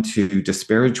to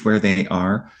disparage where they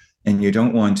are, and you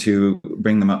don't want to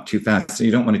bring them up too fast. So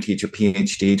you don't want to teach a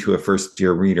PhD to a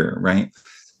first-year reader, right?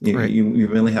 You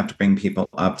really have to bring people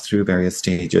up through various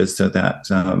stages so that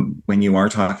when you are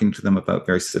talking to them about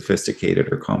very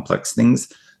sophisticated or complex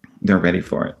things, they're ready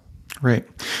for it. Right.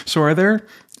 So are there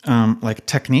like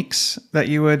techniques that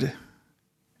you would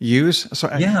use? So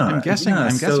I'm guessing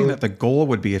that the goal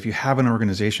would be, if you have an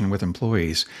organization with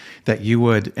employees, that you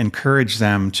would encourage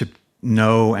them to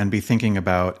know and be thinking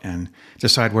about and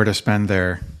decide where to spend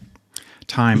their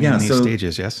time in these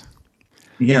stages. Yes.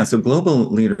 Yeah, so Global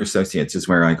Leader Associates is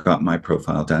where I got my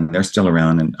profile done. They're still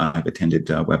around, and I've attended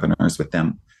webinars with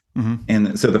them. Mm-hmm.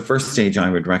 And so the first stage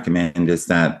I would recommend is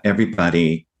that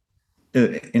everybody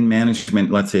in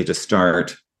management, let's say to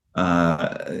start,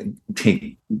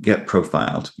 get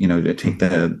profiled, to take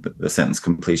the sentence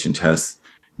completion test,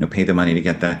 pay the money to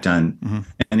get that done. Mm-hmm.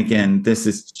 And again, this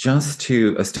is just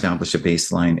to establish a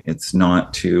baseline. It's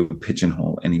not to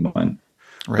pigeonhole anyone,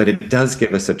 but it does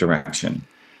give us a direction.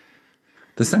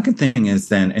 The second thing is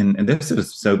then, and this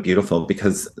was so beautiful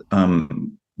because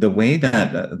the way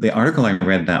that the article I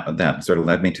read that sort of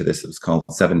led me to this, it was called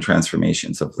 7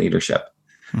 Transformations of Leadership.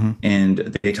 Mm-hmm. And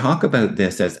they talk about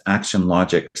this as action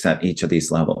logics at each of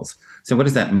these levels. So what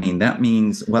does that mean? That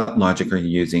means, what logic are you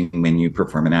using when you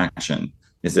perform an action?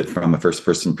 Is it from a first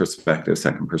person perspective,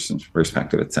 second person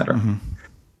perspective, et cetera? Mm-hmm.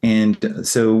 And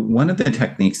so one of the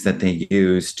techniques that they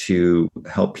use to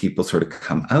help people sort of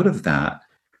come out of that,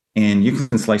 and you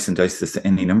can slice and dice this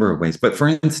any number of ways. But for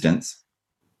instance,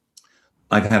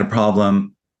 I've had a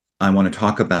problem. I want to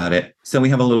talk about it. So we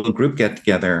have a little group get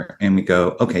together and we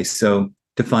go, okay, so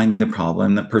define the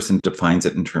problem. That person defines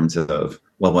it in terms of,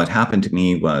 well, what happened to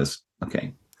me was,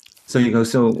 okay, So you go,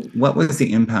 so what was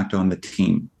the impact on the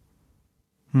team?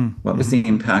 What was the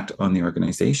impact on the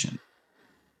organization?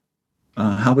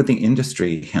 How would the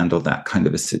industry handle that kind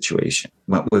of a situation?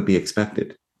 What would be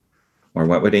expected? Or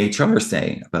what would HR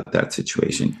say about that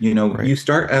situation? You know, Right. you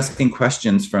start asking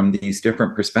questions from these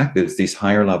different perspectives, these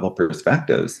higher level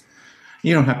perspectives.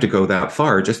 You don't have to go that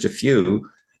far, just a few.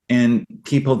 And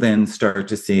people then start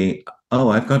to see, oh,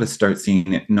 I've got to start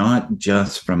seeing it not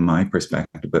just from my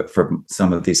perspective, but from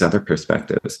some of these other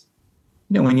perspectives.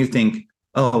 You know, when you think,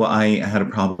 oh, I had a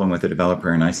problem with a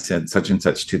developer and I said such and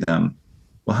such to them.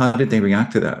 Well, how did they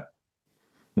react to that?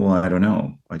 Well, I don't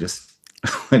know. I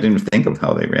didn't think of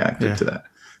how they reacted to that.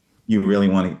 You really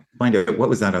want to find out what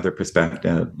was that other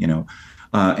perspective, you know,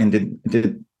 and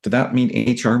did that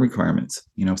meet HR requirements?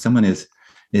 You know, if someone is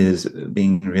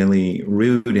being really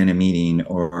rude in a meeting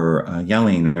or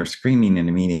yelling or screaming in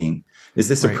a meeting, is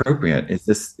this appropriate? Is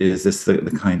this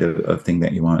the kind of thing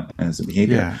that you want as a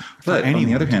behavior? Yeah, but on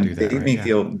the other hand, they may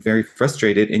feel very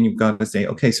frustrated, and you've got to say,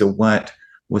 okay, so what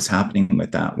was happening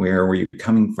with that? Where were you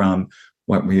coming from?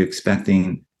 What were you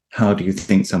expecting? How do you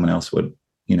think someone else would,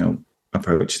 you know,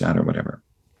 approach that or whatever?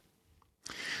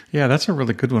 Yeah, that's a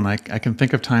really good one. I can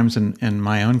think of times in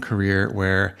my own career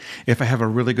where if I have a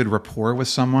really good rapport with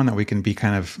someone that we can be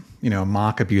kind of, you know,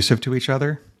 mock abusive to each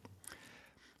other,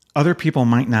 other people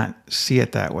might not see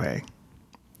it that way.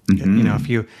 Mm-hmm. You know,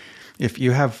 if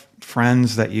you have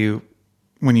friends that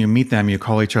when you meet them, you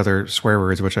call each other swear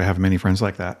words, which I have many friends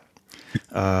like that.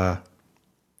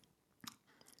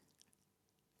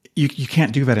 You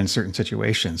can't do that in certain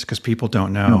situations because people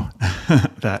don't know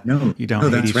that you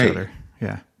don't hate each other.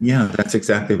 Yeah, that's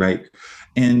exactly right.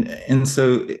 And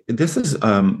so this is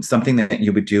something that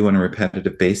you would do on a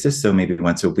repetitive basis. So maybe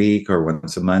once a week or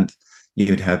once a month, you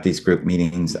would have these group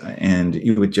meetings, and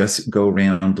you would just go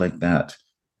around like that,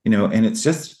 you know. And it's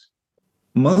just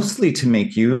mostly to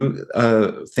make you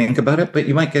think about it. But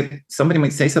somebody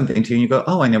might say something to you, and you go,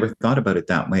 "Oh, I never thought about it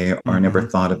that way," or "I never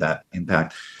thought of that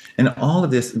impact." And all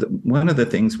of this, one of the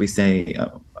things we say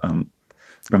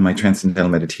from my transcendental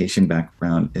meditation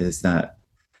background is that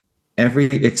every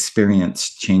experience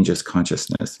changes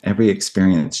consciousness. Every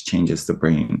experience changes the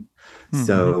brain. Mm-hmm.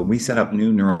 So we set up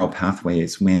new neural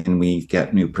pathways when we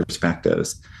get new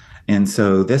perspectives. And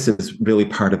so this is really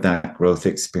part of that growth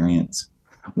experience.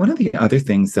 One of the other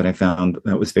things that I found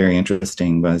that was very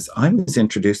interesting was I was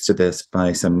introduced to this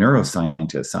by some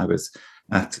neuroscientists. I was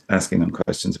asking them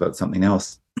questions about something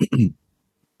else. And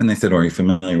they said, "Are you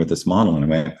familiar with this model?" And I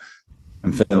went,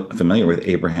 "I'm familiar with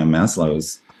Abraham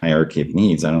Maslow's hierarchy of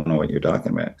needs. I don't know what you're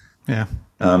talking about." Yeah.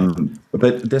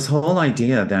 But this whole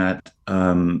idea that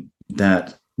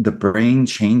that the brain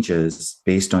changes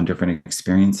based on different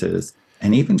experiences,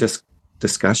 and even just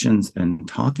discussions and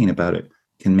talking about it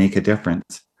can make a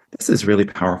difference. This is really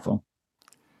powerful.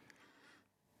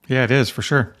 Yeah, it is for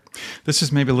sure. This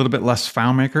is maybe a little bit less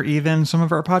FileMaker-y than some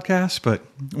of our podcasts, but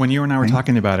when you and I were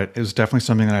talking about it, it was definitely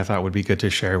something that I thought would be good to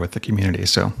share with the community.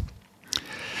 So,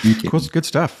 cool, good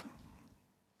stuff.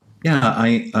 Yeah,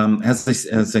 as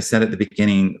I said at the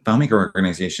beginning, FileMaker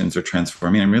organizations are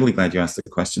transforming. I'm really glad you asked the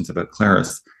questions about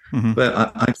Claris. Mm-hmm.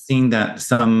 But I've seen that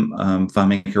some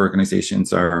FileMaker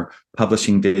organizations are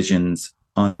publishing visions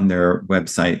on their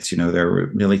websites. You know,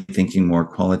 they're really thinking more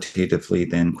qualitatively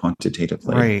than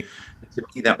quantitatively. Right. To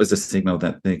me, that was a signal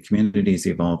that the community is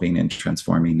evolving and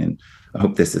transforming, and I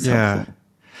hope this is helpful.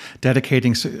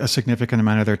 Dedicating a significant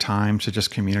amount of their time to just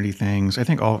community things. I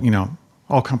think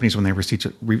all companies, when they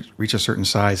reach a certain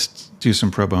size, do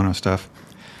some pro bono stuff.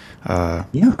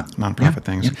 Nonprofit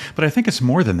things. Yeah. But I think it's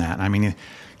more than that. I mean,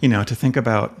 you know, to think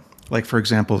about, like, for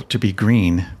example, to be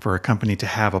green, for a company to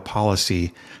have a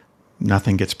policy,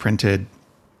 nothing gets printed.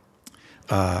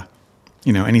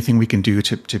 Anything we can do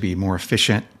to be more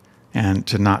efficient and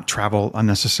to not travel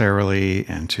unnecessarily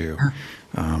and to,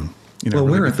 well,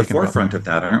 really we're at the forefront of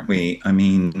that, aren't we? I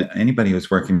mean, anybody who's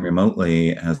working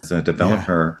remotely as a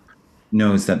developer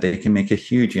knows that they can make a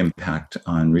huge impact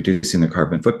on reducing the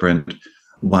carbon footprint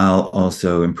while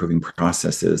also improving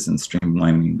processes and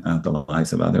streamlining the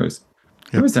lives of others.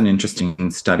 Yep. There was an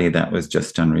interesting study that was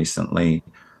just done recently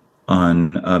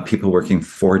on people working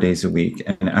 4 days a week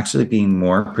and actually being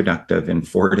more productive in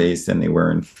 4 days than they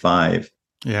were in 5.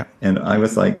 Yeah. And I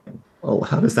was like, well,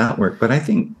 how does that work? But I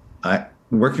think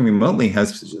working remotely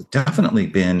has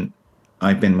definitely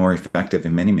I've been more effective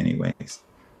in many, many ways.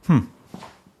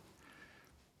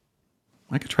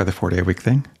 I could try the 4-day-a-week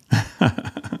thing.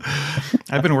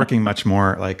 I've been working much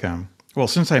more like,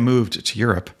 since I moved to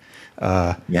Europe,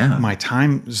 my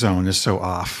time zone is so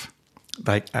off.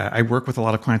 Like I work with a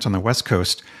lot of clients on the West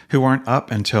Coast who aren't up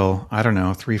until, I don't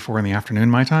know, 3, 4 in the afternoon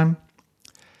my time.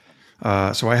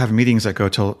 So I have meetings that go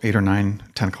till 8 or 9,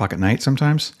 10 o'clock at night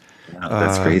sometimes, Wow,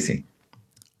 that's crazy.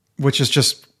 which is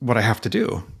just what I have to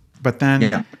do. But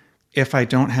then if I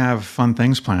don't have fun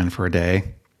things planned for a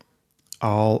day,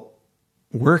 I'll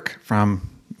work from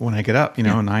when I get up,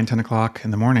 9, 10 o'clock in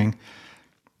the morning,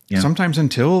 sometimes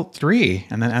until 3,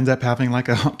 and then ends up having like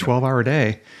a 12-hour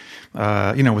day,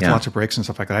 with lots of breaks and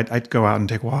stuff like that. I'd go out and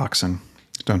take walks and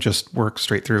don't just work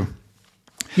straight through.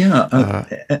 Yeah.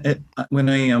 When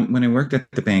I worked at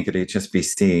the bank at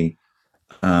HSBC,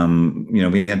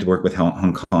 we had to work with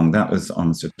Hong Kong. That was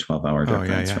almost a 12-hour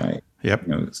difference, right? Yep.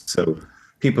 So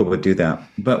people would do that.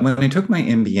 But when I took my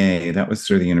MBA, that was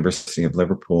through the University of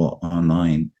Liverpool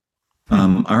online.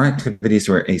 Our activities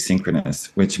were asynchronous,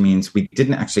 which means we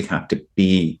didn't actually have to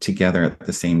be together at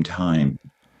the same time.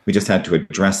 We just had to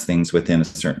address things within a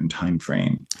certain time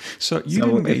frame. So you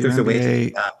didn't get your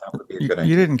MBA. That would be a good idea.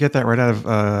 You didn't get that right out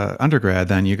of undergrad.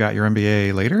 Then you got your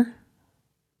MBA later.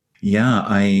 Yeah,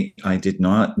 I did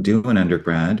not do an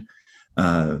undergrad.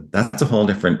 That's a whole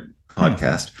different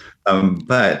podcast.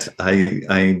 But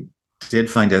I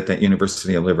did find out that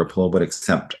University of Liverpool would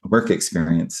accept work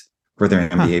experience for their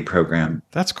MBA program.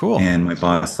 That's cool. And my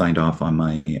boss signed off on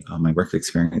my work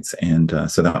experience, and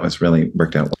so that was really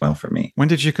worked out well for me. When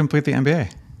did you complete the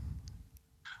MBA?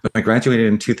 I graduated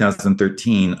in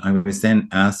 2013. I was then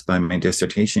asked by my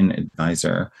dissertation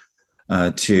advisor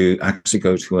to actually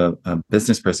go to a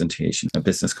business presentation, a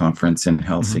business conference in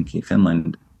Helsinki,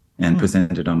 Finland, and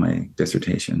present it on my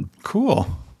dissertation. Cool.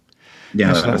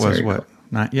 Yeah, so that was what?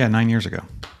 Cool. 9 years ago.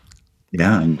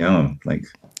 Yeah, I know.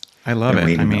 I love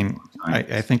it. I mean,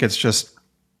 I think it's just,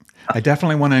 I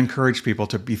definitely want to encourage people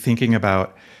to be thinking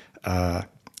about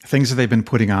things that they've been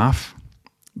putting off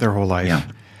their whole life. Yeah.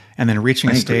 And then reaching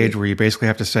a stage where you basically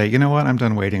have to say, you know what, I'm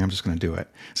done waiting. I'm just going to do it.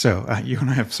 So you and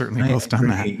I have certainly both done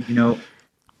that.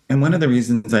 And one of the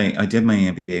reasons I did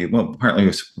my MBA, well, partly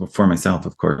was for myself,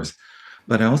 of course,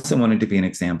 but I also wanted to be an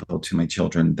example to my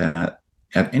children that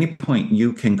at any point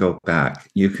you can go back,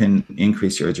 you can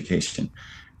increase your education.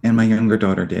 And my younger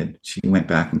daughter did. She went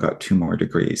back and got 2 more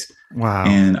degrees. Wow.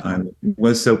 And I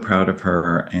was so proud of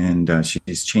her. And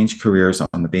she's changed careers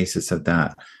on the basis of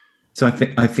that. So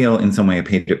I feel in some way I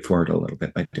paid it forward a little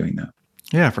bit by doing that.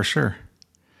 Yeah, for sure.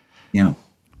 Yeah.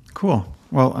 Cool.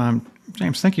 Well,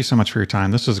 James, thank you so much for your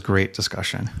time. This was a great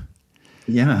discussion.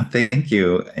 Yeah, thank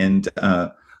you. And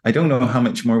I don't know how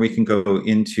much more we can go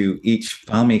into each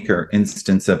FileMaker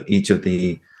instance of each of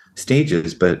the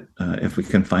stages, but if we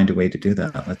can find a way to do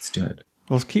that, let's do it.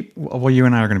 Well, you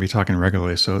and I are going to be talking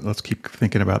regularly, so let's keep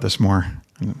thinking about this more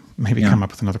and maybe come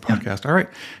up with another podcast. All right.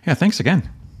 Yeah, thanks again.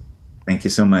 Thank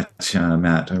you so much,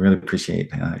 Matt. I really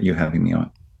appreciate you having me on.